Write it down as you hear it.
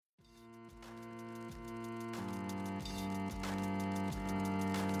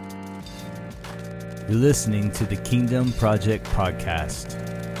You're listening to the Kingdom Project Podcast.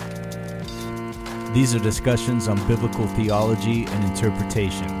 These are discussions on biblical theology and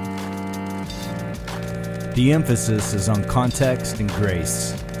interpretation. The emphasis is on context and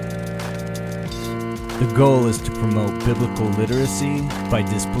grace. The goal is to promote biblical literacy by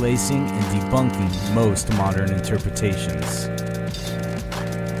displacing and debunking most modern interpretations.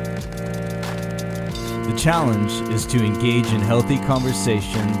 The challenge is to engage in healthy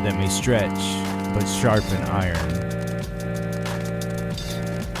conversation that may stretch but sharpen iron.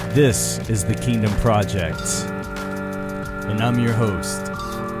 This is the Kingdom Project, and I'm your host,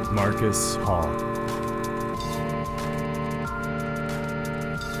 Marcus Hall.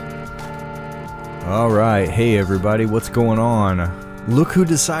 All right, hey everybody, what's going on? Look who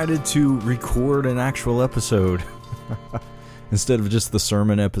decided to record an actual episode instead of just the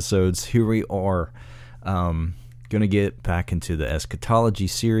sermon episodes. Here we are. Going to get back into the Eschatology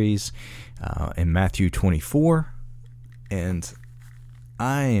series in Matthew 24, and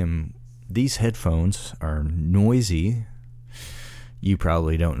these headphones are noisy. You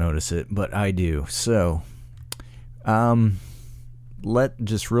probably don't notice it, but I do. So,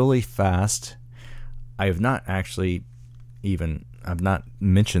 just really fast, I've not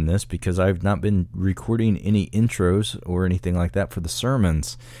mentioned this because I've not been recording any intros or anything like that for the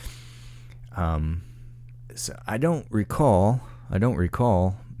sermons. So I don't recall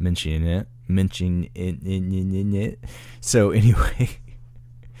mentioning it. So anyway,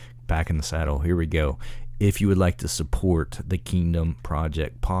 back in the saddle. Here we go. If you would like to support the Kingdom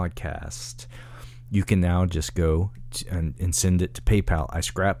Project Podcast, you can now just go and send it to PayPal. I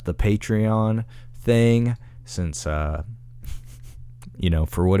scrapped the Patreon thing since, for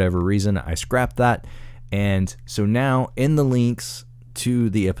whatever reason, I scrapped that. And so now in the links to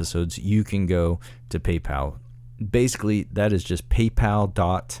the episodes, you can go to PayPal. Basically, that is just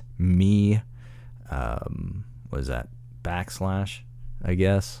paypal.me, what is that, / I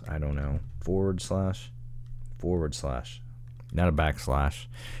guess, I don't know, / not a backslash,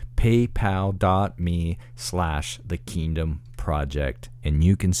 paypal.me/ the Kingdom Project, and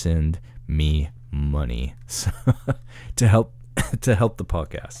you can send me money to help the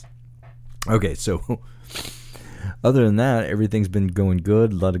podcast. Okay, so other than that, everything's been going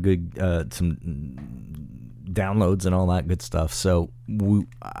good. A lot of good, some downloads and all that good stuff. So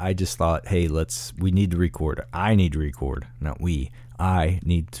I just thought, hey, we need to record. I need to record, not we. I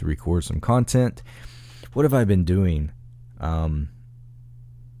need to record some content. What have I been doing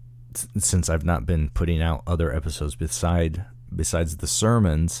since I've not been putting out other episodes besides the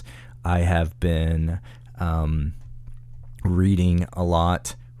sermons? I have been reading a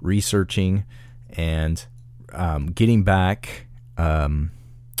lot, researching, and getting back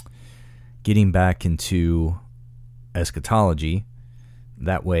into eschatology.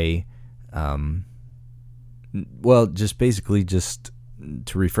 That way, just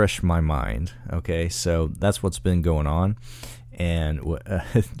to refresh my mind. Okay, so that's what's been going on, and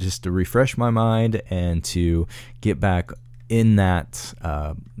just to refresh my mind and to get back in that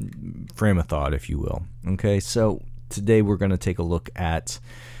frame of thought, if you will. Okay, so today we're going to take a look at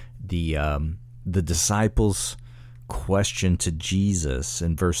the disciples' question to Jesus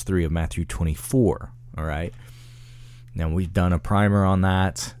in verse 3 of Matthew 24. All right. Now, we've done a primer on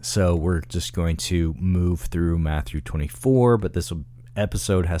that, so we're just going to move through Matthew 24, but this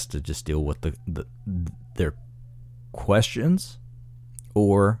episode has to just deal with their questions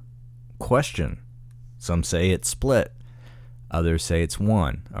or question. Some say it's split. Others say it's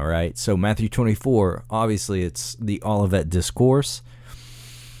one. All right. So Matthew 24, obviously it's the Olivet Discourse.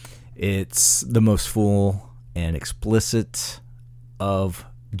 It's the most full and explicit of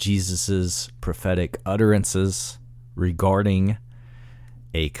Jesus's prophetic utterances regarding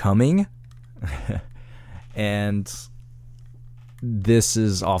a coming. And this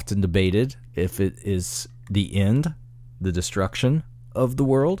is often debated if it is the end, the destruction of the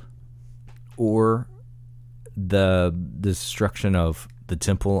world, or the destruction of the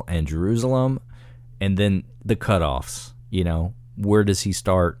temple and Jerusalem, and then the cutoffs. Where does he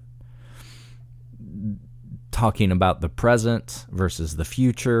start talking about the present versus the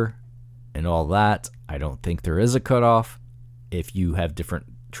future and all that? I don't think there is a cutoff. If you have different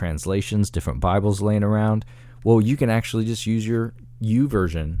translations, different Bibles laying around, well, you can actually just use your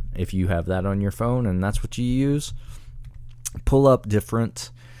YouVersion if you have that on your phone and that's what you use. Pull up different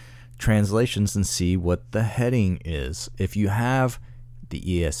translations and see what the heading is. If you have the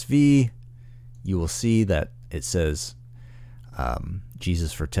ESV, you will see that it says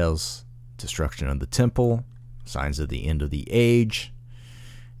Jesus foretells destruction of the temple, signs of the end of the age,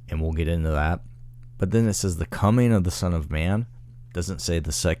 and we'll get into that. But then it says the coming of the Son of Man. Doesn't say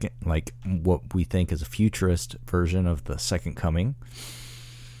the second, like what we think is a futurist version of the second coming.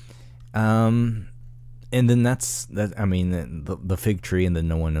 And then that's that. I mean, the fig tree, and then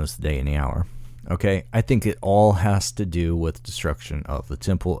no one knows the day and the hour. Okay, I think it all has to do with destruction of the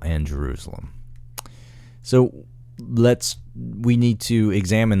temple and Jerusalem. So we need to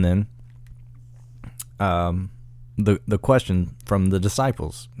examine then the question from the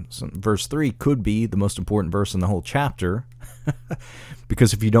disciples. So verse 3 could be the most important verse in the whole chapter,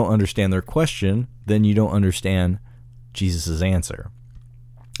 because if you don't understand their question, then you don't understand Jesus' answer.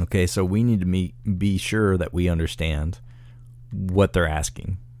 Okay, so we need to be sure that we understand what they're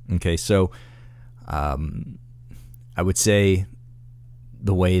asking. Okay, so I would say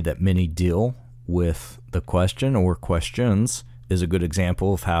the way that many deal with the question or questions is a good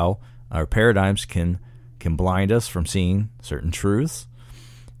example of how our paradigms can blind us from seeing certain truths.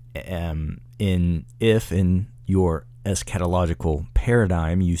 If in your eschatological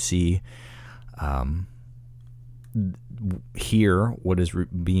paradigm you see here what is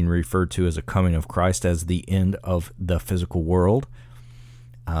being referred to as a coming of Christ as the end of the physical world,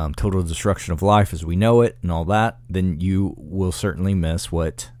 total destruction of life as we know it and all that, then you will certainly miss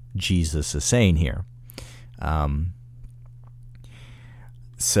what Jesus is saying here.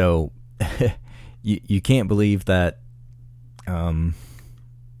 So you can't believe that.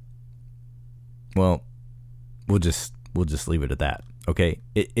 Well, we'll just leave it at that. Okay,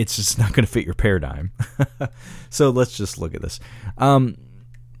 it's just not going to fit your paradigm. So let's just look at this.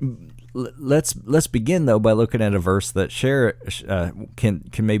 Let's begin though by looking at a verse that can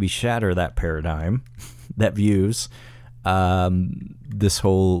maybe shatter that paradigm that views this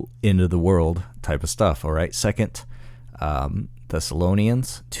whole end of the world type of stuff. All right, 2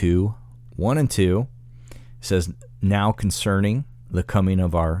 Thessalonians 2:1-2 says, "Now concerning the coming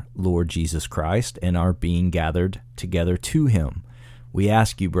of our Lord Jesus Christ and our being gathered together to him, we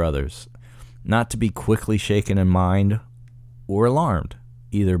ask you, brothers, not to be quickly shaken in mind or alarmed,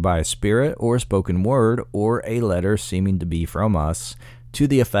 either by a spirit or a spoken word or a letter seeming to be from us, to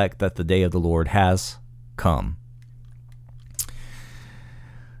the effect that the day of the Lord has come."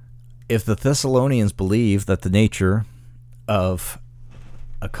 If the Thessalonians believed that the nature of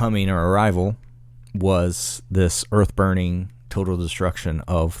a coming or arrival was this earth-burning total destruction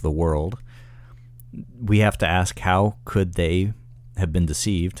of the world, we have to ask, how could they have been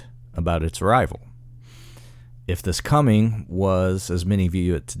deceived about its arrival? If this coming was, as many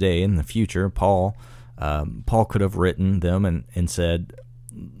view it today, in the future, Paul could have written them and said,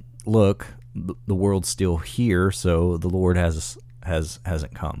 look, the world's still here, so the Lord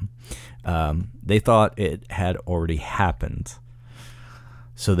hasn't come. They thought it had already happened,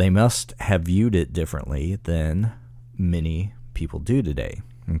 so they must have viewed it differently than many people do today.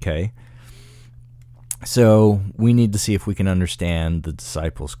 Okay, so we need to see if we can understand the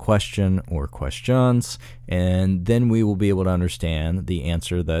disciples' question or questions, and then we will be able to understand the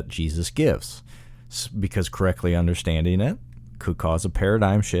answer that Jesus gives, because correctly understanding it could cause a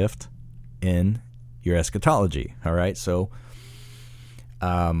paradigm shift in your eschatology. All right, so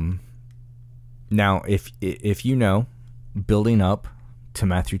now if you know, building up to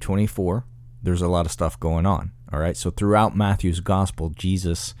Matthew 24, there's a lot of stuff going on. All right, so throughout Matthew's gospel,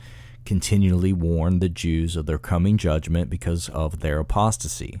 Jesus continually warned the Jews of their coming judgment because of their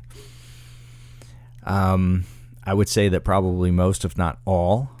apostasy. I would say that probably most, if not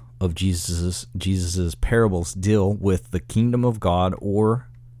all, of Jesus's parables deal with the kingdom of God or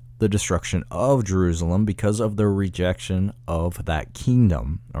the destruction of Jerusalem because of their rejection of that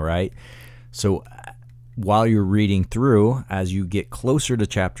kingdom. All right, so while you're reading through, as you get closer to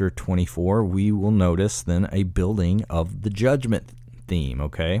chapter 24, we will notice then a building of the judgment theme.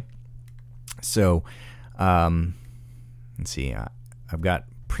 Okay, so let's see, I've got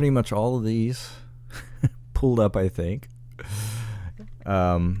pretty much all of these pulled up, I think,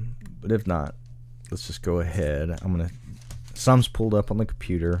 but if not, let's just go ahead. Some's pulled up on the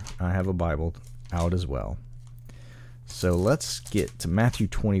computer. I have a Bible out as well. So let's get to Matthew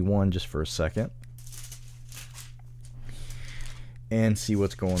 21 just for a second and see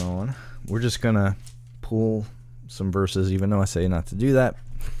what's going on. We're just going to pull some verses, even though I say not to do that.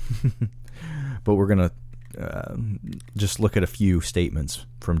 But we're going to just look at a few statements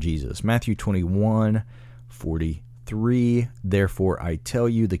from Jesus. Matthew 21:43, "Therefore I tell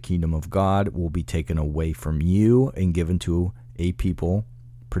you, the kingdom of God will be taken away from you and given to a people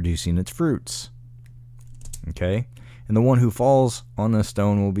producing its fruits." Okay? "And the one who falls on the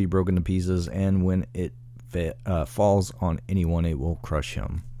stone will be broken to pieces, and when it falls on anyone, it will crush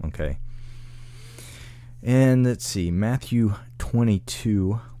him." Okay? And let's see, Matthew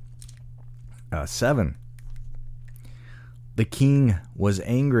 22:7. The king was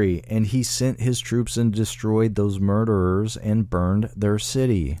angry, and he sent his troops and destroyed those murderers and burned their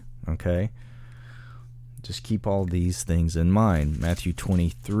city. Okay? Just keep all these things in mind. Matthew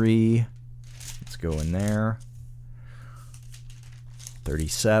 23. Let's go in there.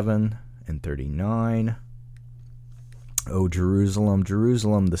 37 and 39. O Jerusalem,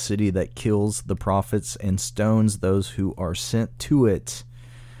 Jerusalem, the city that kills the prophets and stones those who are sent to it.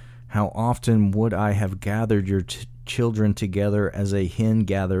 How often would I have gathered your children together as a hen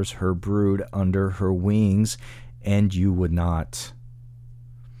gathers her brood under her wings, and you would not.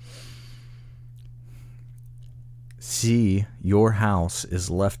 See, your house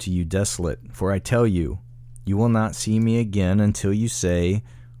is left to you desolate, for I tell you, you will not see me again until you say,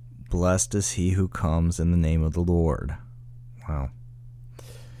 blessed is he who comes in the name of the Lord. Wow.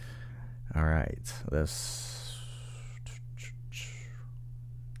 All right. That's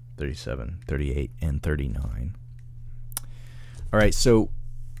 37, 38, and 39. All right, so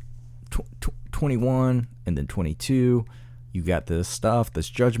 21 and then 22, you got this stuff, this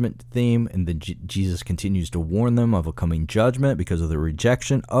judgment theme, and then Jesus continues to warn them of a coming judgment because of the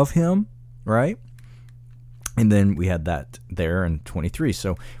rejection of him, right? And then we had that there in 23.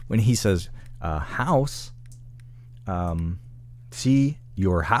 So when he says house, see,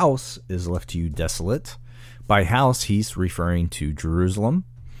 your house is left to you desolate. By house, he's referring to Jerusalem,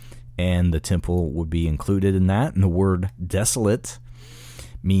 and the temple would be included in that. And the word desolate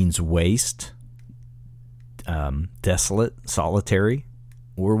means waste, desolate, solitary,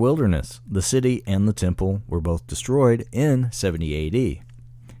 or wilderness. The city and the temple were both destroyed in 70 AD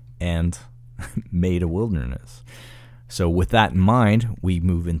and made a wilderness. So with that in mind, we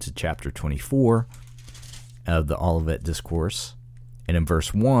move into chapter 24 of the Olivet Discourse. And in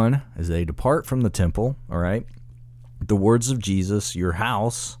verse 1, as they depart from the temple, all right, the words of Jesus, your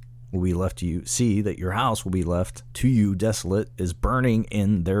house will be left to you. See that your house will be left to you desolate is burning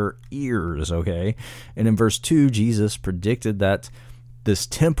in their ears, okay? And in verse 2, Jesus predicted that this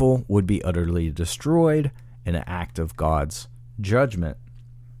temple would be utterly destroyed in an act of God's judgment.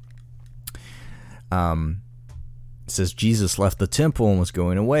 It says Jesus left the temple and was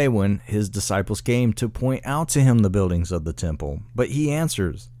going away when his disciples came to point out to him the buildings of the temple. But he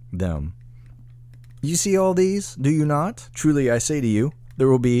answers them, you see all these, do you not? Truly I say to you, there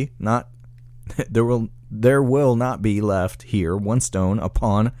will not be left here one stone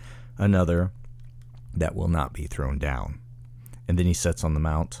upon another that will not be thrown down. And then he sits on the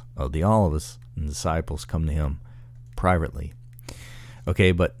Mount of the Olives, and the disciples come to him privately.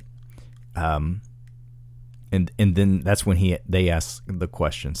 Okay, but and then that's when they ask the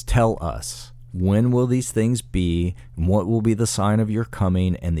questions. Tell us, when will these things be, and what will be the sign of your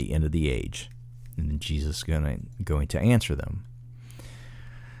coming and the end of the age? And then Jesus is going to answer them.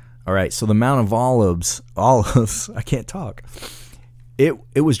 All right, so the Mount of Olives, I can't talk. It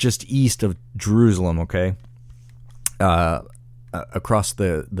was just east of Jerusalem, okay? Across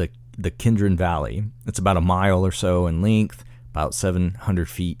the Kidron Valley. It's about a mile or so in length, about 700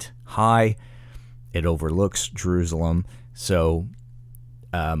 feet high. It overlooks Jerusalem. So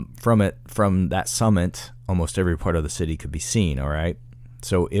from that summit, almost every part of the city could be seen, all right?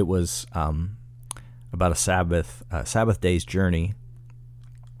 So it was about a Sabbath day's journey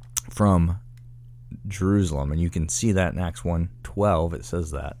from Jerusalem, and you can see that in Acts 1:12. It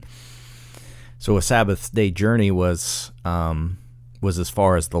says that. So a Sabbath day journey was as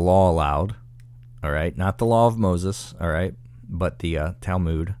far as the law allowed, all right? Not the law of Moses, all right, but the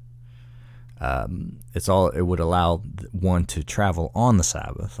Talmud. It would allow one to travel on the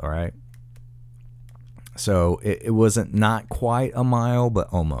Sabbath, all right? So it wasn't not quite a mile, but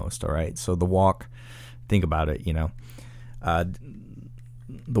almost, all right? So the walk, think about it,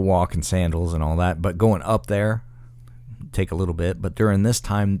 the walk and sandals and all that, but going up there take a little bit. But during this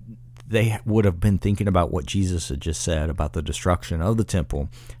time, they would have been thinking about what Jesus had just said about the destruction of the temple,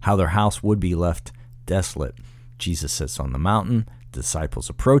 how their house would be left desolate. Jesus sits on the mountain, disciples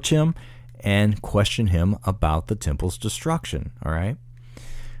approach him and question him about the temple's destruction, all right?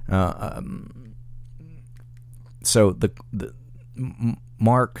 So the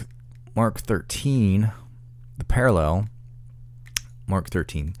Mark 13, the parallel, Mark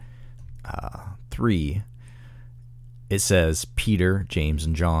 13, 3, it says, Peter, James,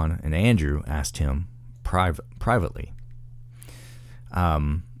 and John, and Andrew asked him privately.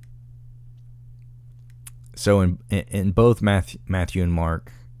 So in both Matthew and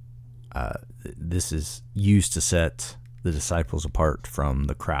Mark, this is used to set the disciples apart from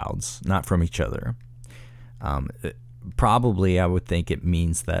the crowds, not from each other. Probably, I would think it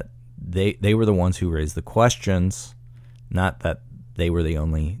means that they were the ones who raised the questions, not that they were the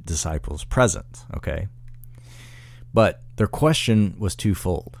only disciples present, okay? But their question was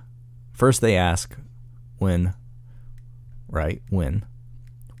twofold. First, they ask, when, right? When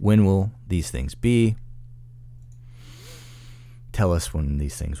will these things be? Tell us when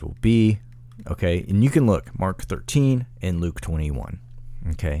these things will be. Okay, and you can look, Mark 13 and Luke 21.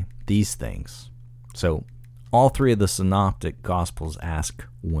 Okay, these things. So all three of the synoptic gospels ask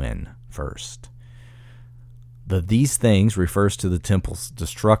when first. These things refers to the temple's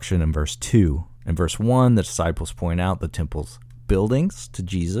destruction in verse 2. In verse 1, the disciples point out the temple's buildings to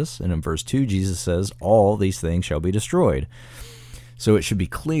Jesus, and in verse 2, Jesus says, all these things shall be destroyed. So it should be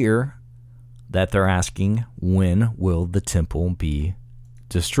clear that they're asking, when will the temple be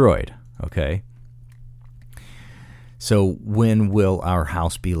destroyed? Okay? So when will our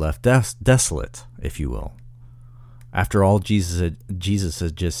house be left desolate, if you will? After all, Jesus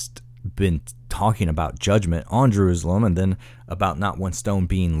had just been talking about judgment on Jerusalem, and then about not one stone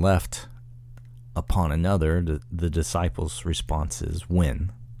being left upon another. The disciples' response is,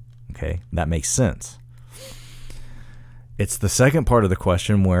 when? Okay, that makes sense. It's the second part of the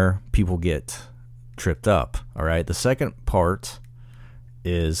question where people get tripped up, all right? The second part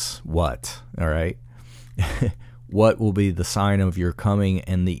is what, all right? What will be the sign of your coming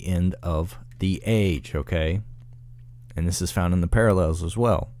and the end of the age, okay? And this is found in the parallels as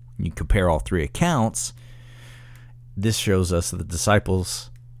well. You compare all three accounts. This shows us that the disciples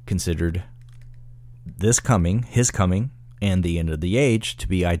considered this coming, his coming, and the end of the age to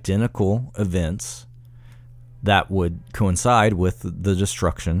be identical events that would coincide with the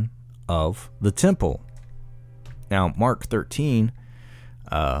destruction of the temple. Now, Mark 13,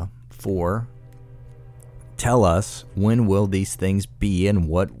 4, tell us, when will these things be, and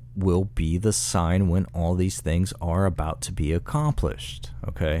what will be the sign when all these things are about to be accomplished?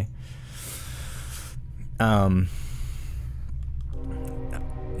 Okay.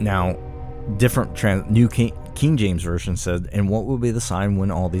 Now, different New King James Version said, and what will be the sign when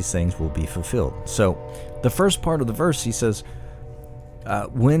all these things will be fulfilled? So, the first part of the verse, he says,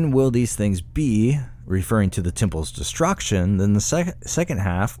 when will these things be, referring to the temple's destruction? Then the second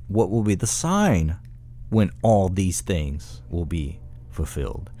half, what will be the sign when all these things will be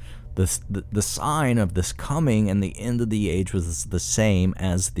fulfilled? The sign of this coming and the end of the age was the same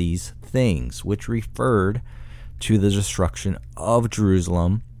as these things, which referred to the destruction of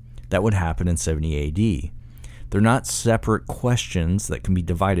Jerusalem that would happen in 70 AD. They're not separate questions that can be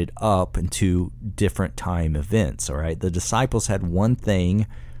divided up into different time events, all right? The disciples had one thing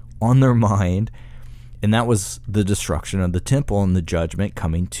on their mind, and that was the destruction of the temple and the judgment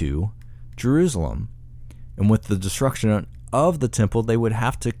coming to Jerusalem. And with the destruction of the temple, they would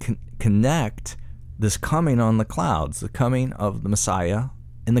have to connect this coming on the clouds, the coming of the Messiah,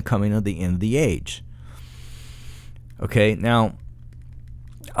 and the coming of the end of the age. Okay, now,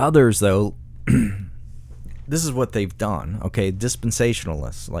 others, though, this is what they've done, okay?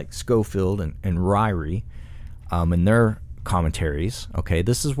 Dispensationalists like Schofield and Ryrie in their commentaries, okay?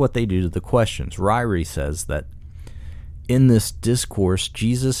 This is what they do to the questions. Ryrie says that in this discourse,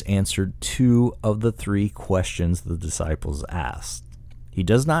 Jesus answered two of the three questions the disciples asked. He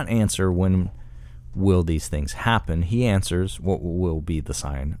does not answer when will these things happen. He answers what will be the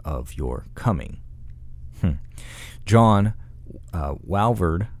sign of your coming. John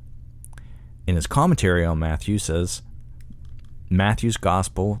Walvoord, in his commentary on Matthew, says Matthew's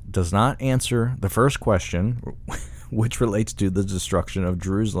gospel does not answer the first question, which relates to the destruction of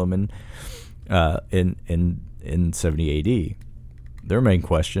Jerusalem in 70 AD. Their main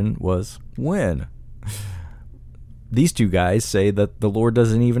question was when. These two guys say that the Lord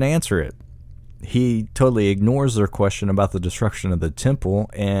doesn't even answer it. He totally ignores their question about the destruction of the temple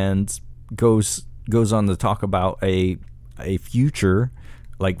and goes on to talk about a future,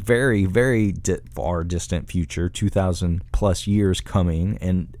 like very, very far distant future, 2,000 plus years coming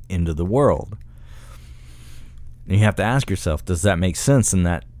and into the world. And you have to ask yourself, does that make sense in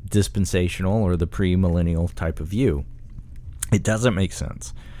that dispensational or the pre-millennial type of view? It doesn't make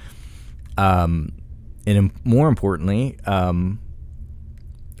sense. And more importantly,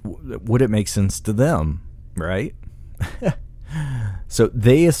 would it make sense to them, right? So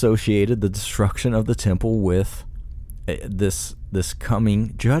they associated the destruction of the temple with this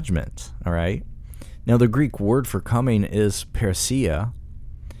coming judgment, all right? Now, the Greek word for coming is parousia,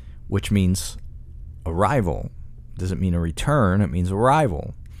 which means arrival. It doesn't mean a return, it means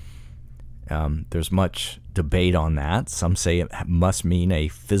arrival. There's much debate on that. Some say it must mean a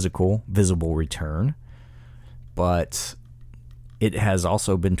physical, visible return, but it has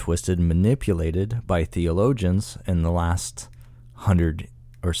also been twisted and manipulated by theologians in the last 100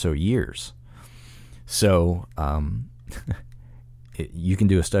 or so years. So, You can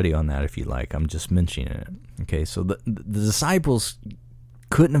do a study on that if you like. I'm just mentioning it. Okay, so the disciples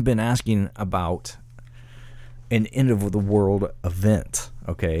couldn't have been asking about an end of the world event,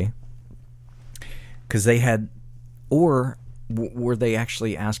 okay? Because they had, or were they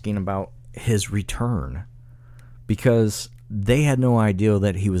actually asking about his return? Because they had no idea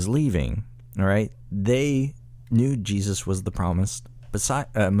that he was leaving, all right? They knew Jesus was the promised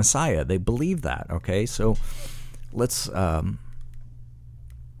Messiah. They believed that, okay? So let's,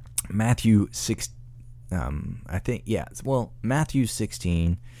 Matthew 6, Matthew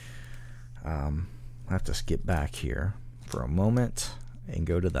 16, I have to skip back here for a moment and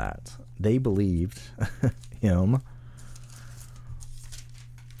go to that. They believed him.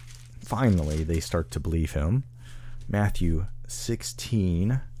 Finally, they start to believe him. Matthew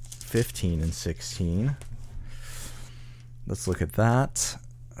 16, 15 and 16. Let's look at that.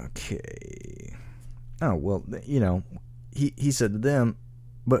 Okay. Oh, well, he said to them,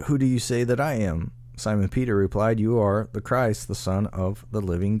 "But who do you say that I am?" Simon Peter replied, "You are the Christ, the Son of the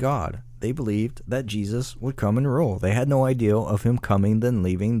living God." They believed that Jesus would come and rule. They had no idea of him coming, then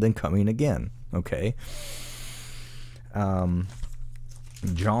leaving, then coming again. Okay.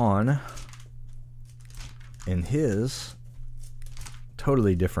 John, in his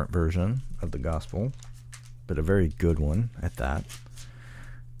totally different version of the gospel, but a very good one at that,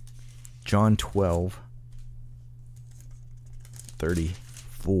 John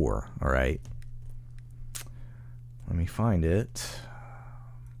 12:34. All right. Let me find it.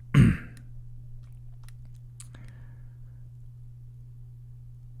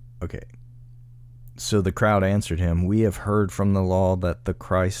 Okay. So the crowd answered him, "We have heard from the law that the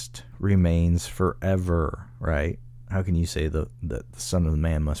Christ remains forever." Right? How can you say that the Son of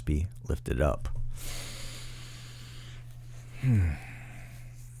Man must be lifted up?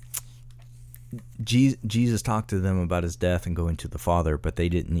 Jesus talked to them about his death and going to the Father, but they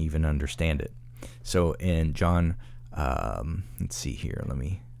didn't even understand it. So in John, let's see here.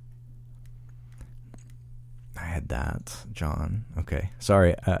 I had that, John. Okay,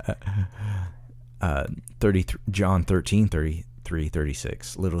 sorry. 33, John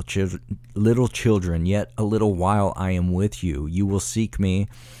 13:33-36. Little children, yet a little while I am with you. You will seek me,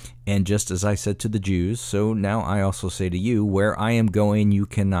 and just as I said to the Jews, so now I also say to you, where I am going, you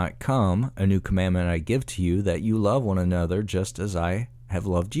cannot come. A new commandment I give to you, that you love one another, just as I have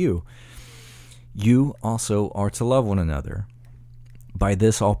loved you. You also are to love one another. By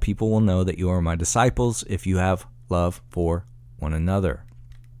this all people will know that you are my disciples, if you have love for one another.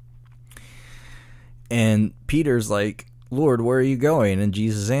 And Peter's like, "Lord, where are you going?" And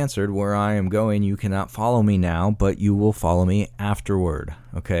Jesus answered, "Where I am going, you cannot follow me now, but you will follow me afterward."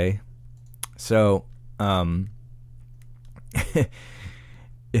 Okay? So, and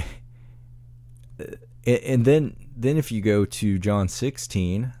then if you go to John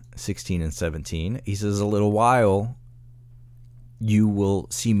 16 and 17, he says, "A little while you will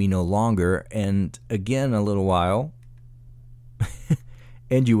see me no longer, and again a little while,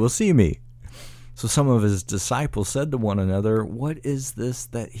 and you will see me." So some of his disciples said to one another, "What is this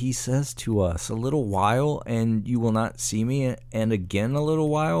that he says to us? A little while, and you will not see me, and again a little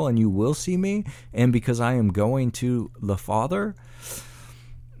while, and you will see me, and because I am going to the Father?"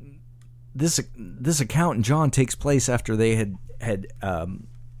 This account in John takes place after they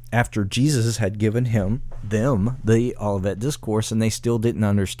after Jesus had given them the Olivet Discourse, and they still didn't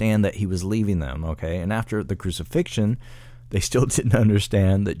understand that he was leaving them, okay? And after the crucifixion, they still didn't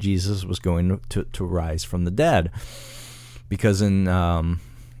understand that Jesus was going to rise from the dead. Because in John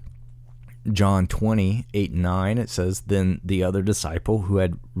 20:8-9, it says, "Then the other disciple who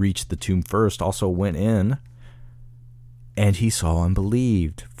had reached the tomb first also went in, and he saw and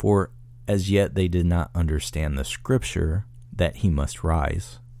believed, for as yet they did not understand the scripture that he must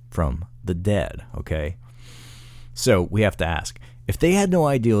rise from the dead." Okay? So we have to ask, if they had no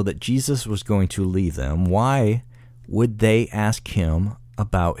idea that Jesus was going to leave them, why would they ask him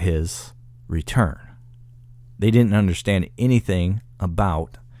about his return? They didn't understand anything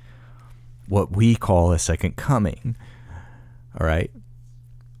about what we call a second coming. All right?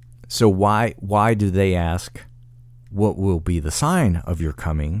 So why do they ask, what will be the sign of your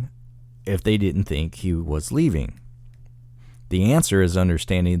coming, if they didn't think he was leaving? The answer is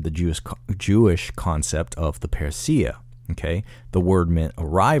understanding the Jewish concept of the parousia. Okay? The word meant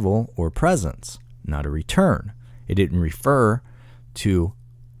arrival or presence, not a return. It didn't refer to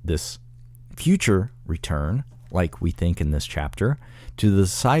this future return, like we think in this chapter. To the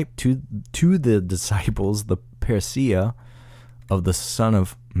disciples, the parousia of the Son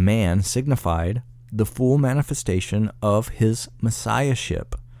of Man signified the full manifestation of his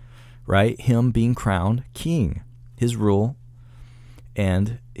messiahship, right? Him being crowned king, his rule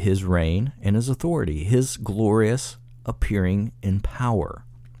and his reign and his authority, his glorious appearing in power.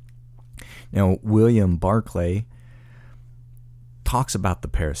 Now, William Barclay talks about the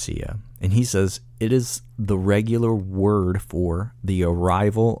parousia, and he says it is the regular word for the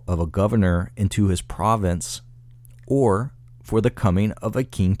arrival of a governor into his province or for the coming of a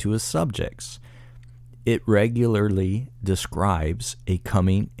king to his subjects. It regularly describes a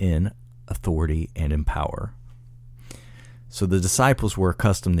coming in authority and in power. So the disciples were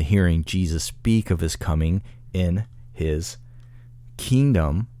accustomed to hearing Jesus speak of his coming in his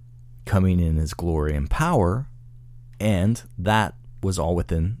kingdom, coming in his glory and power, and that was all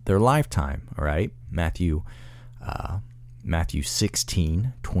within their lifetime. All right, Matthew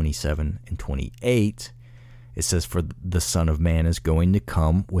 16, 27 and 28, it says, "For the Son of Man is going to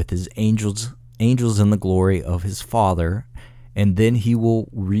come with his angels in the glory of his Father, and then he will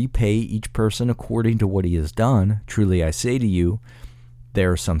repay each person according to what he has done. Truly I say to you,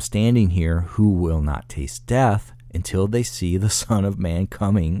 there are some standing here who will not taste death until they see the Son of Man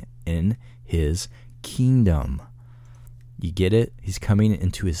coming in his kingdom." You get it? He's coming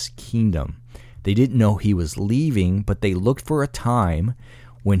into his kingdom. They didn't know he was leaving, but they looked for a time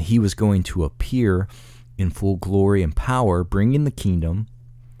when he was going to appear in full glory and power, bringing the kingdom,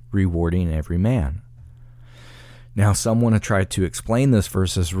 rewarding every man. Now, some want to try to explain this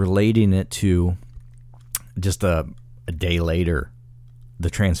verse as relating it to just a day later, the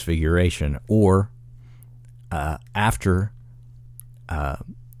transfiguration, or after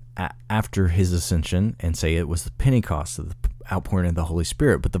his ascension, and say it was the Pentecost, of the outpouring of the Holy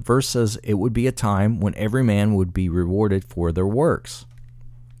Spirit. But the verse says it would be a time when every man would be rewarded for their works.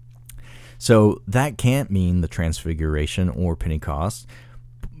 So that can't mean the transfiguration or Pentecost.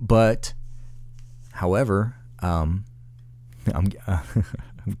 But, however, I'm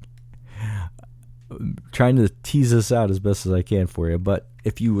trying to tease this out as best as I can for you. But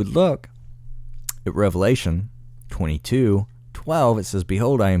if you would look at Revelation 22:12, it says,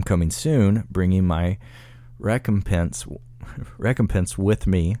 "Behold, I am coming soon, bringing my recompense with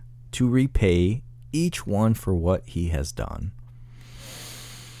me to repay each one for what he has done."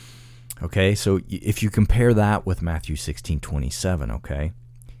 Okay, so if you compare that with Matthew 16:27, okay,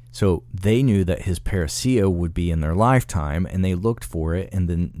 so they knew that his parousia would be in their lifetime, and they looked for it, and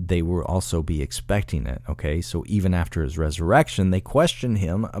then they will also be expecting it, okay? So even after his resurrection, they questioned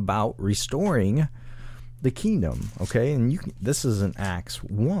him about restoring the kingdom, okay? And this is in Acts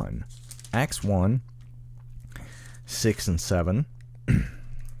 1, 6 and 7.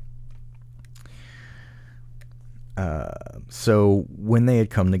 So when they had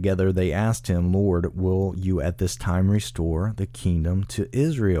come together, they asked him, "Lord, will you at this time restore the kingdom to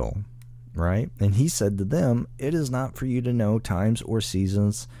Israel?" Right? And he said to them, "It is not for you to know times or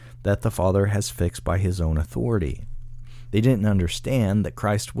seasons that the Father has fixed by his own authority." They didn't understand that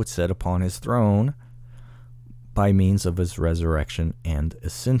Christ would sit upon his throne by means of his resurrection and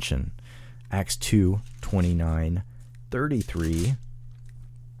ascension. Acts 2:29-33.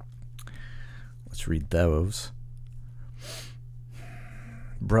 Let's read those.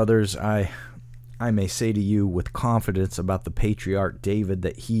 "Brothers, I may say to you with confidence about the patriarch David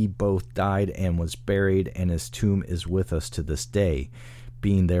that he both died and was buried, and his tomb is with us to this day.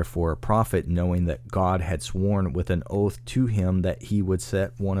 Being therefore a prophet, knowing that God had sworn with an oath to him that he would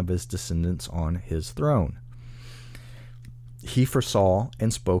set one of his descendants on his throne. He foresaw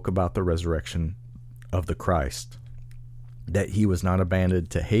and spoke about the resurrection of the Christ, that he was not abandoned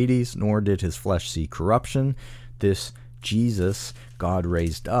to Hades, nor did his flesh see corruption. This Jesus God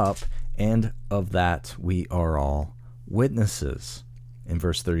raised up, and of that we are all witnesses." In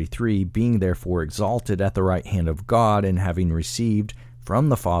verse 33, "Being therefore exalted at the right hand of God, and having received from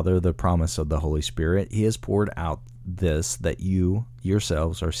the Father the promise of the Holy Spirit, he has poured out this that you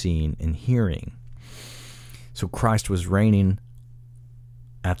yourselves are seeing and hearing." So Christ was reigning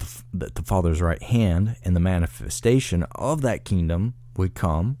at the Father's right hand, and the manifestation of that kingdom would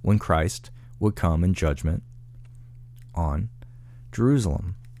come when Christ would come in judgment on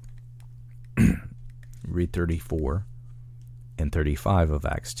Jerusalem. Read 34 and 35 of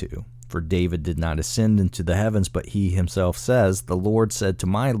Acts 2. "For David did not ascend into the heavens, but he himself says, the Lord said to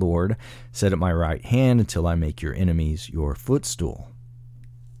my Lord, sit at my right hand until I make your enemies your footstool."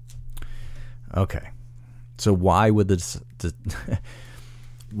 Okay, so why would the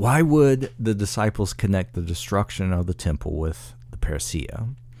disciples connect the destruction of the temple with the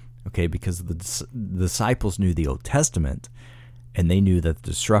parousia? Okay, because the disciples knew the Old Testament, and they knew that the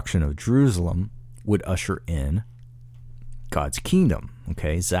destruction of Jerusalem would usher in God's kingdom.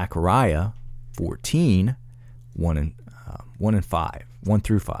 Okay, Zechariah 14, 1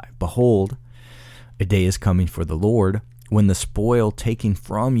 through 5. "Behold, a day is coming for the Lord when the spoil taken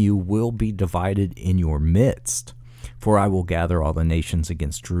from you will be divided in your midst. For I will gather all the nations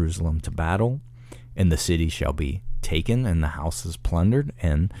against Jerusalem to battle, and the city shall be taken, and the houses plundered,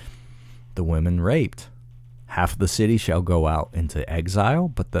 and the women raped. Half of the city shall go out into exile,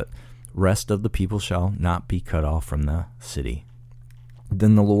 but the rest of the people shall not be cut off from the city.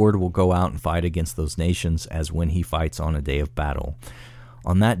 Then the Lord will go out and fight against those nations as when he fights on a day of battle.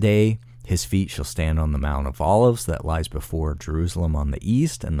 On that day his feet shall stand on the Mount of Olives that lies before Jerusalem on the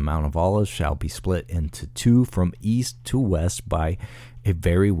east, and the Mount of Olives shall be split into two from east to west by a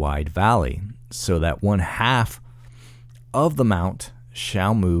very wide valley, so that one half of the mount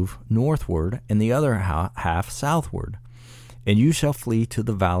shall move northward, and the other half southward. And you shall flee to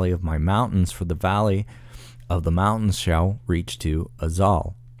the valley of my mountains, for the valley of the mountains shall reach to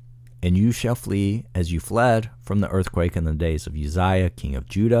Azal. And you shall flee as you fled from the earthquake in the days of Uzziah, king of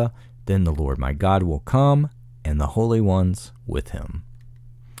Judah. Then the Lord my God will come, and the holy ones with him,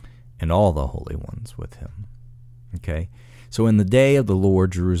 and all the holy ones with him. Okay? So in the day of the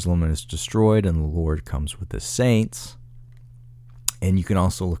Lord, Jerusalem is destroyed, and the Lord comes with his saints. And you can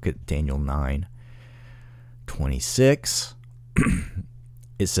also look at Daniel 9:26.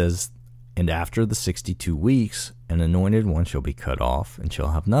 It says, and after the 62 weeks, an anointed one shall be cut off, and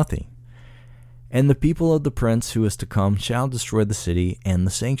shall have nothing. And the people of the prince who is to come shall destroy the city and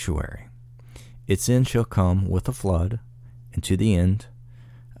the sanctuary. Its end shall come with a flood, and to the end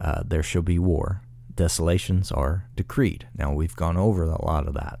there shall be war. Desolations are decreed. Now, we've gone over a lot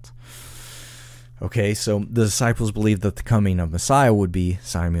of that. Okay, so the disciples believed that the coming of Messiah would be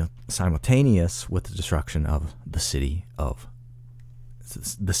simultaneous with the destruction of the city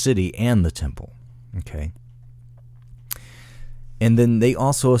and the temple. Okay. And then they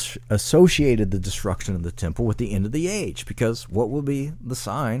also associated the destruction of the temple with the end of the age, because what will be the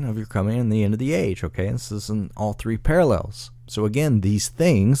sign of your coming and the end of the age? Okay, and this is in all three parallels. So again, these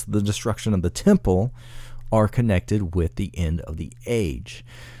things, the destruction of the temple, are connected with the end of the age.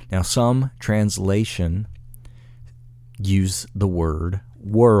 Now, some translation use the word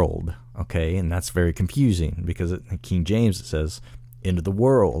world, okay, and that's very confusing because in King James it says end of the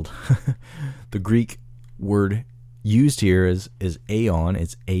world. The Greek word used here is aeon.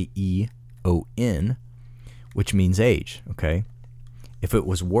 It's A-E-O-N, which means age, okay? If it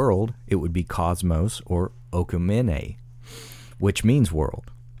was world, it would be cosmos or oikoumene, which means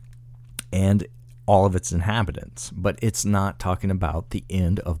world, and all of its inhabitants. But it's not talking about the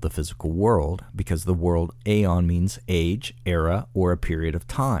end of the physical world, because the world aeon means age, era, or a period of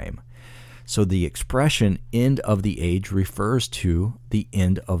time. So the expression end of the age refers to the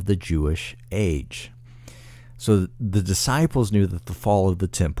end of the Jewish age. So the disciples knew that the fall of the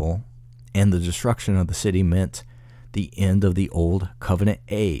temple and the destruction of the city meant the end of the old covenant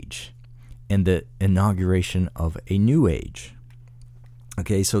age and the inauguration of a new age.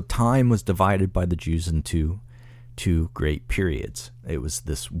 Okay, so time was divided by the Jews into two great periods. It was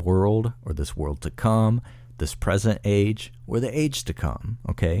this world, or this world to come, this present age, or the age to come.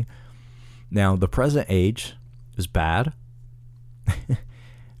 Okay, now the present age is bad.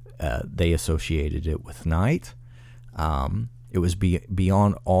 They associated it with night. It was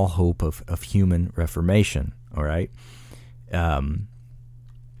beyond all hope of human reformation. All right,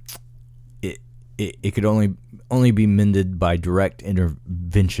 it could only be mended by direct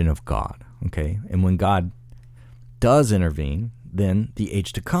intervention of God. Okay, and when God does intervene, then the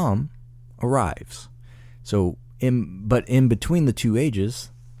age to come arrives. So, in between the two ages,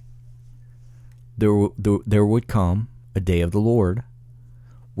 there would come a day of the Lord,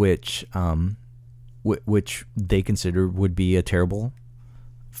 which they considered would be a terrible,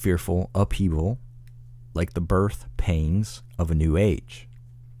 fearful upheaval, like the birth pangs of a new age.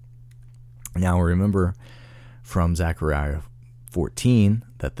 Now remember from Zechariah 14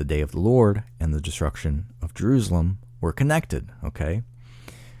 that the day of the Lord and the destruction of Jerusalem were connected. Okay,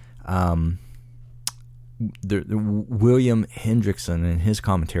 William Hendrickson in his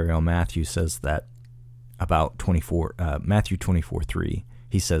commentary on Matthew says that about Matthew 24:3.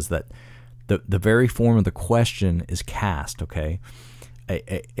 He says that the very form of the question is cast. Okay,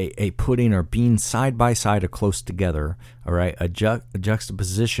 a putting or being side by side or close together. All right, a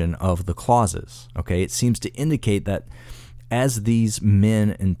juxtaposition of the clauses. Okay, it seems to indicate that as these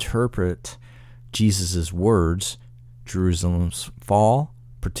men interpret Jesus' words, Jerusalem's fall,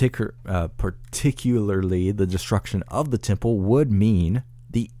 particularly the destruction of the temple, would mean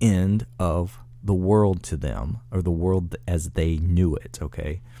the end of the world to them, or the world as they knew it.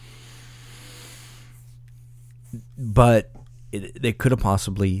 Okay, but they could have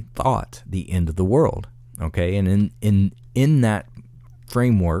possibly thought the end of the world. Okay, and in that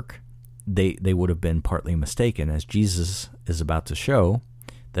framework, they would have been partly mistaken, as Jesus is about to show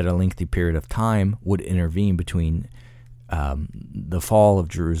that a lengthy period of time would intervene between the fall of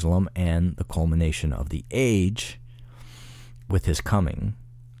Jerusalem and the culmination of the age with his coming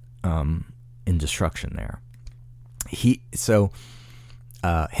in destruction there.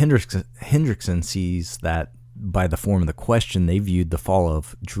 Hendrickson sees that by the form of the question, they viewed the fall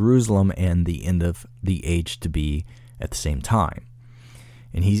of Jerusalem and the end of the age to be at the same time.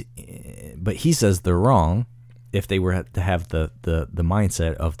 But he says they're wrong if they were to have the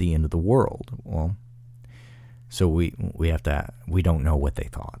mindset of the end of the world. Well, so we don't know what they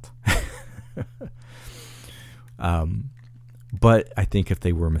thought. But I think if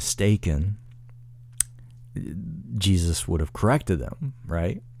they were mistaken, Jesus would have corrected them,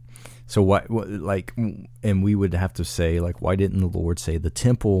 right? So and we would have to say, why didn't the Lord say the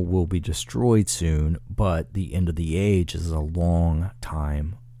temple will be destroyed soon, but the end of the age is a long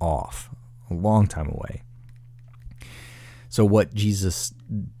time off, a long time away? So what Jesus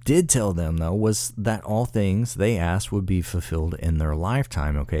did tell them, though, was that all things they asked would be fulfilled in their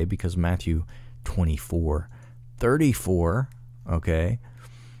lifetime, okay? Because Matthew 24:34, okay?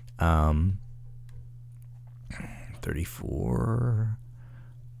 34,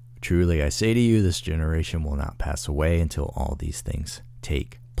 truly I say to you, this generation will not pass away until all these things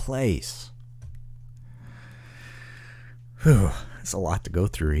take place. Whew, it's a lot to go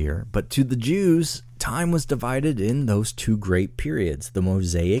through here. But to the Jews, time was divided in those two great periods, the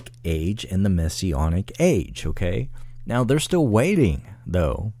Mosaic age and the Messianic age, okay? Now, they're still waiting,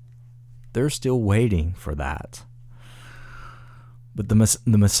 though. They're still waiting for that. But the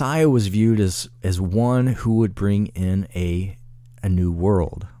Messiah was viewed as one who would bring in a new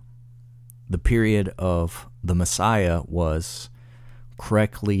world. The period of the Messiah was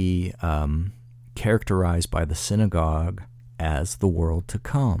correctly characterized by the synagogue as the world to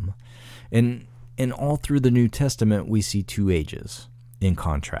come. And all through the New Testament, we see two ages in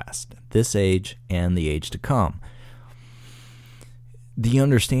contrast, this age and the age to come. The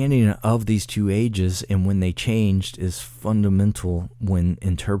understanding of these two ages and when they changed is fundamental when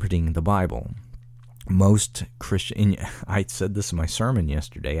interpreting the Bible. Most Christian, I said this in my sermon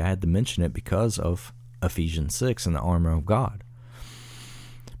yesterday, I had to mention it because of Ephesians 6 and the armor of God.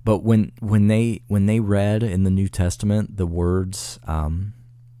 But when they read in the New Testament the words,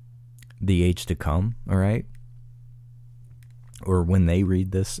 the age to come, all right, or when they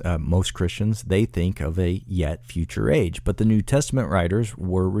read this, most Christians, they think of a yet future age. But the New Testament writers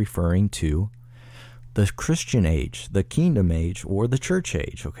were referring to the Christian age, the kingdom age, or the church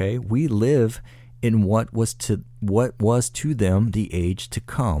age, okay? We live in what was to them the age to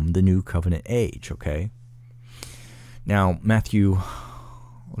come, the new covenant age, okay? Now, Matthew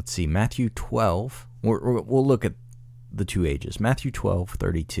 12, we'll look at the two ages. Matthew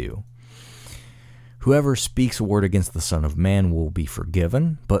 12:32. Whoever speaks a word against the Son of Man will be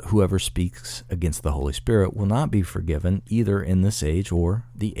forgiven, but whoever speaks against the Holy Spirit will not be forgiven, either in this age or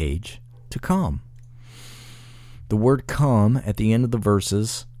the age to come. The word come at the end of the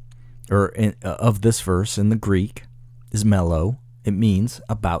verses, of this verse in the Greek, is melo. It means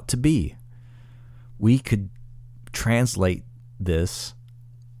about to be. We could translate this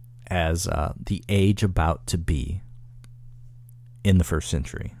as the age about to be in the first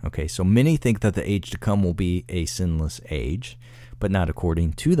century. Okay, so many think that the age to come will be a sinless age, but not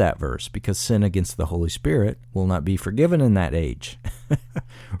according to that verse, because sin against the Holy Spirit will not be forgiven in that age,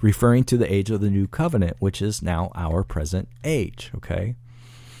 referring to the age of the new covenant, which is now our present age, okay?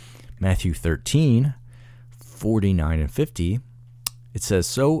 Matthew 13:49 and 50, it says,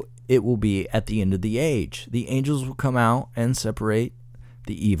 so it will be at the end of the age. The angels will come out and separate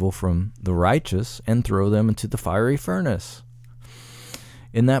the evil from the righteous and throw them into the fiery furnace.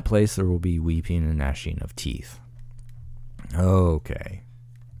 In that place there will be weeping and gnashing of teeth. Okay.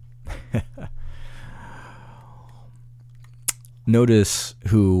 Notice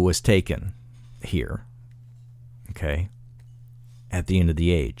who was taken here. Okay. At the end of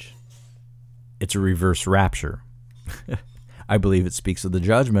the age. It's a reverse rapture. I believe it speaks of the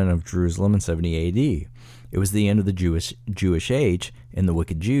judgment of Jerusalem in 70 A.D. It was the end of the Jewish age, and the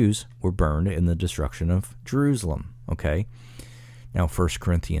wicked Jews were burned in the destruction of Jerusalem. Okay. Now, 1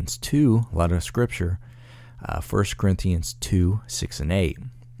 Corinthians 2, a lot of scripture, 1 Corinthians 2, 6 and 8.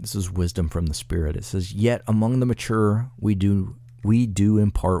 This is wisdom from the Spirit. It says, yet among the mature we do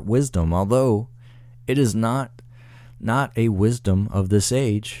impart wisdom, although it is not a wisdom of this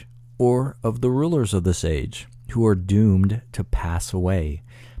age or of the rulers of this age, who are doomed to pass away.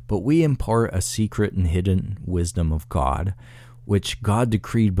 But we impart a secret and hidden wisdom of God, which God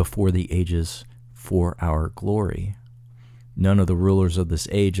decreed before the ages for our glory. None of the rulers of this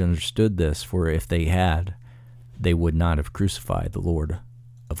age understood this, for if they had, they would not have crucified the Lord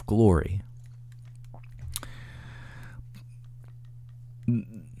of glory.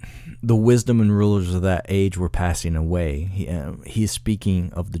 The wisdom and rulers of that age were passing away. He is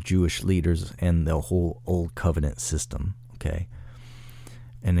speaking of the Jewish leaders and the whole Old Covenant system, okay?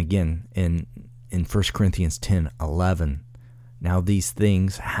 And again, in 1 Corinthians 10:11, now these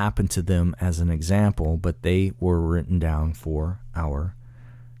things happened to them as an example, but they were written down for our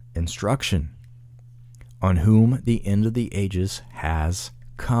instruction, on whom the end of the ages has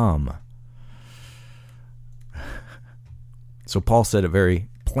come. So Paul said it very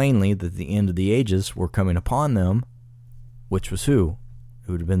plainly that the end of the ages were coming upon them, which was who?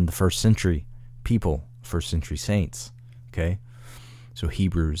 It would have been the first century people, first century saints, okay? So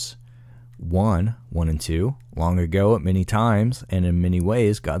Hebrews 1 and 2, long ago at many times and in many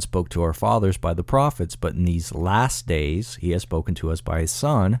ways God spoke to our fathers by the prophets, but in these last days he has spoken to us by his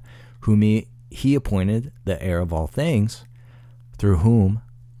Son, whom he appointed the heir of all things, through whom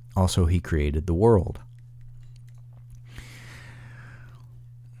also he created the world.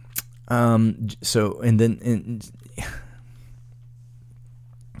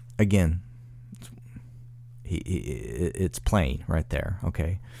 Again, it's plain right there,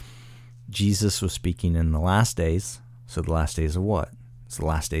 okay? Jesus was speaking in the last days. So the last days of what? It's the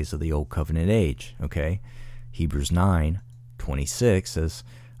last days of the Old Covenant age, okay? Hebrews 9:26 says,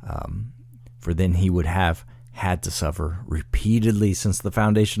 for then he would have had to suffer repeatedly since the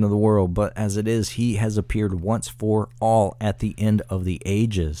foundation of the world. But as it is, he has appeared once for all at the end of the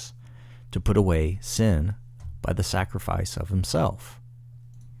ages to put away sin by the sacrifice of himself.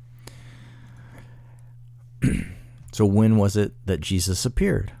 So when was it that Jesus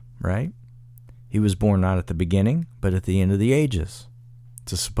appeared, right? He was born not at the beginning, but at the end of the ages.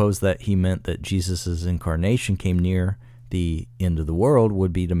 To suppose that he meant that Jesus' incarnation came near the end of the world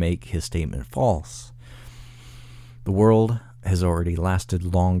would be to make his statement false. The world has already lasted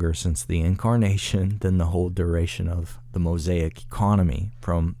longer since the incarnation than the whole duration of the Mosaic economy,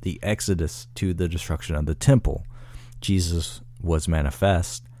 from the Exodus to the destruction of the temple. Jesus was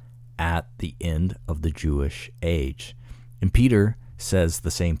manifest at the end of the Jewish age. And Peter says the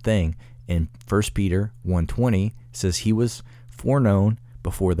same thing. In 1 Peter 1:20 says he was foreknown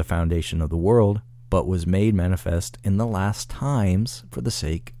before the foundation of the world, but was made manifest in the last times for the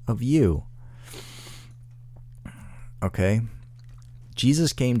sake of you. Okay?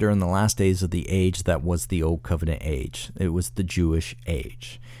 Jesus came during the last days of the age that was the Old Covenant age. It was the Jewish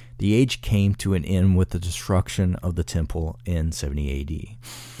age. The age came to an end with the destruction of the temple in 70 AD.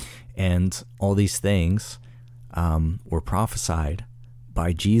 And all these things were prophesied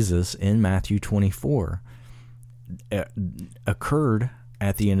by Jesus in Matthew 24, occurred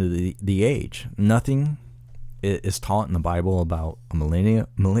at the end of the age. Nothing is taught in the Bible about a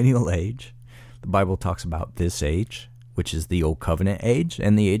millennial age. The Bible talks about this age, which is the Old Covenant age,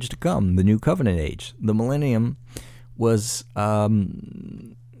 and the age to come, the New Covenant age. The millennium was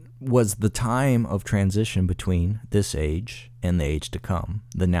the time of transition between this age and the age to come,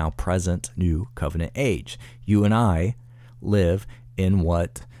 the now present New Covenant age. You and I live in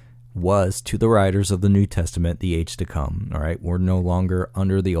what was, to the writers of the New Testament, the age to come. All right, we're no longer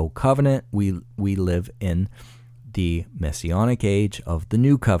under the Old Covenant. We live in the Messianic age of the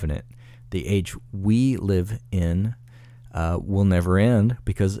New Covenant. The age we live in will never end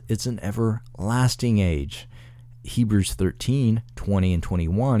because it's an everlasting age. Hebrews 13:20 and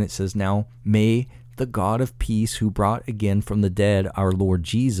 21, it says, now may the God of peace, who brought again from the dead our Lord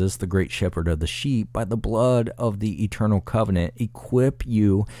Jesus, the great shepherd of the sheep, by the blood of the eternal covenant, equip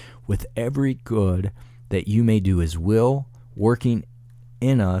you with every good that you may do his will, working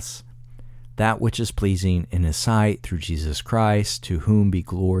in us that which is pleasing in his sight, through Jesus Christ, to whom be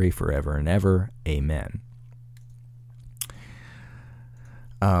glory forever and ever. Amen.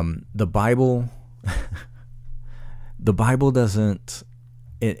 The Bible doesn't,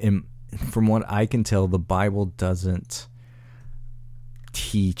 from what I can tell, the Bible doesn't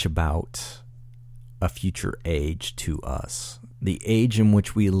teach about a future age to us. The age in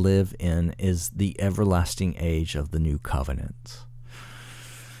which we live in is the everlasting age of the New Covenant.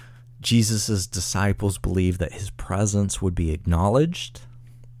 Jesus' disciples believed that his presence would be acknowledged,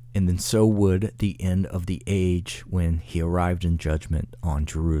 and then so would the end of the age when he arrived in judgment on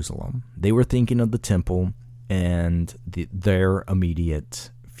Jerusalem. They were thinking of the temple and their immediate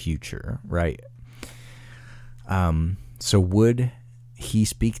future, right? So would he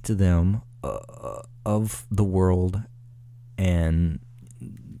speak to them of the world and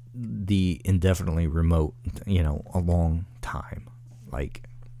the indefinitely remote, a long time? Like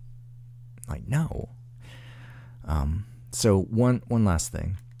no. So one last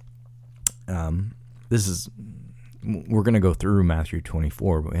thing. We're going to go through Matthew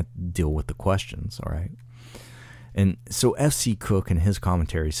 24, but we have to deal with the questions, all right? And so F.C. Cook in his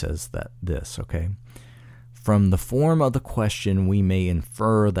commentary says that this, okay? From the form of the question, we may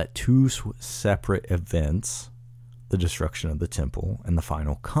infer that two separate events, the destruction of the temple and the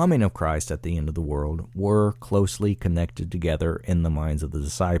final coming of Christ at the end of the world, were closely connected together in the minds of the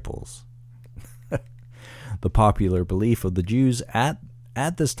disciples. The popular belief of the Jews at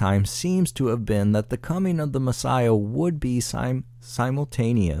this time seems to have been that the coming of the Messiah would be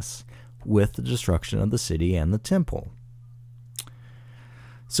simultaneous with the destruction of the city and the temple.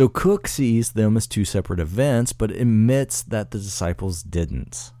 So Cook sees them as two separate events, but admits that the disciples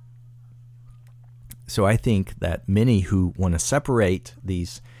didn't. So I think that many who want to separate the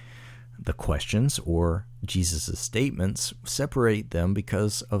questions or Jesus' statements, separate them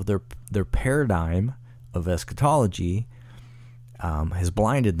because of their paradigm of eschatology has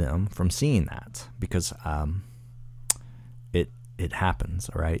blinded them from seeing that, because it happens,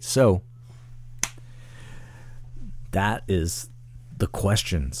 all right? So that is the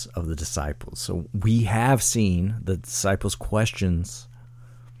questions of the disciples. So we have seen the disciples' questions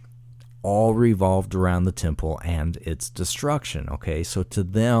all revolved around the temple and its destruction, okay? So to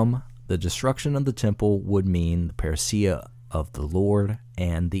them, the destruction of the temple would mean the parousia of the Lord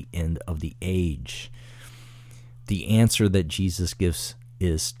and the end of the age. The answer that Jesus gives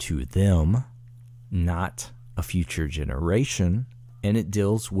is to them, not a future generation, and it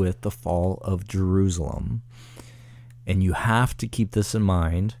deals with the fall of Jerusalem. And you have to keep this in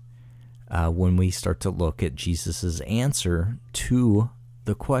mind when we start to look at Jesus' answer to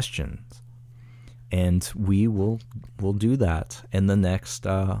the questions. And we'll do that in the next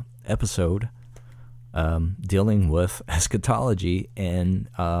episode, dealing with eschatology and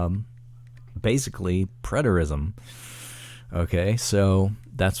basically preterism. Okay, so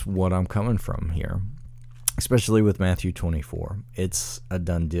that's what I'm coming from here, especially with Matthew 24. It's a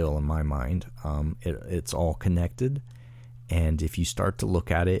done deal in my mind. It's all connected, and if you start to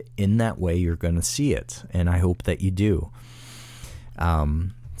look at it in that way, you're going to see it, and I hope that you do.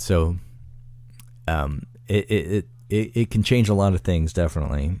 It can change a lot of things,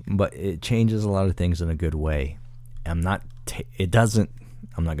 definitely, but it changes a lot of things in a good way. I'm not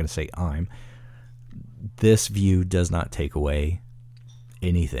going to say this view does not take away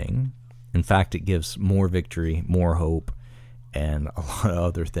anything. In fact, it gives more victory, more hope, and a lot of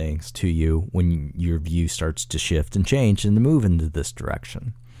other things to you when your view starts to shift and change and to move into this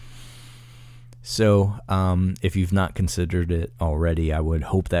direction. So if you've not considered it already, I would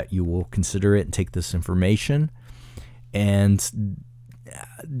hope that you will consider it and take this information and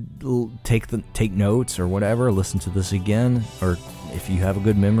take notes or whatever, listen to this again, or if you have a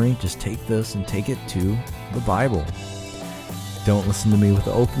good memory, just take this and take it to the Bible. Don't listen to me with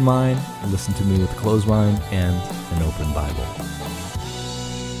an open mind, listen to me with a closed mind and an open Bible.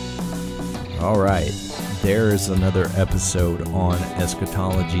 All right, there's another episode on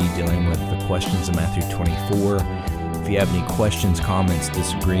eschatology dealing with the questions of Matthew 24. If you have any questions, comments,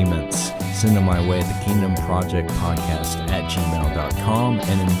 disagreements, send them my way at thekingdomprojectpodcast@gmail.com.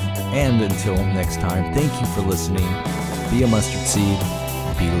 And until next time, thank you for listening. Be a mustard seed,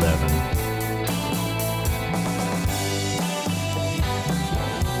 be leaven.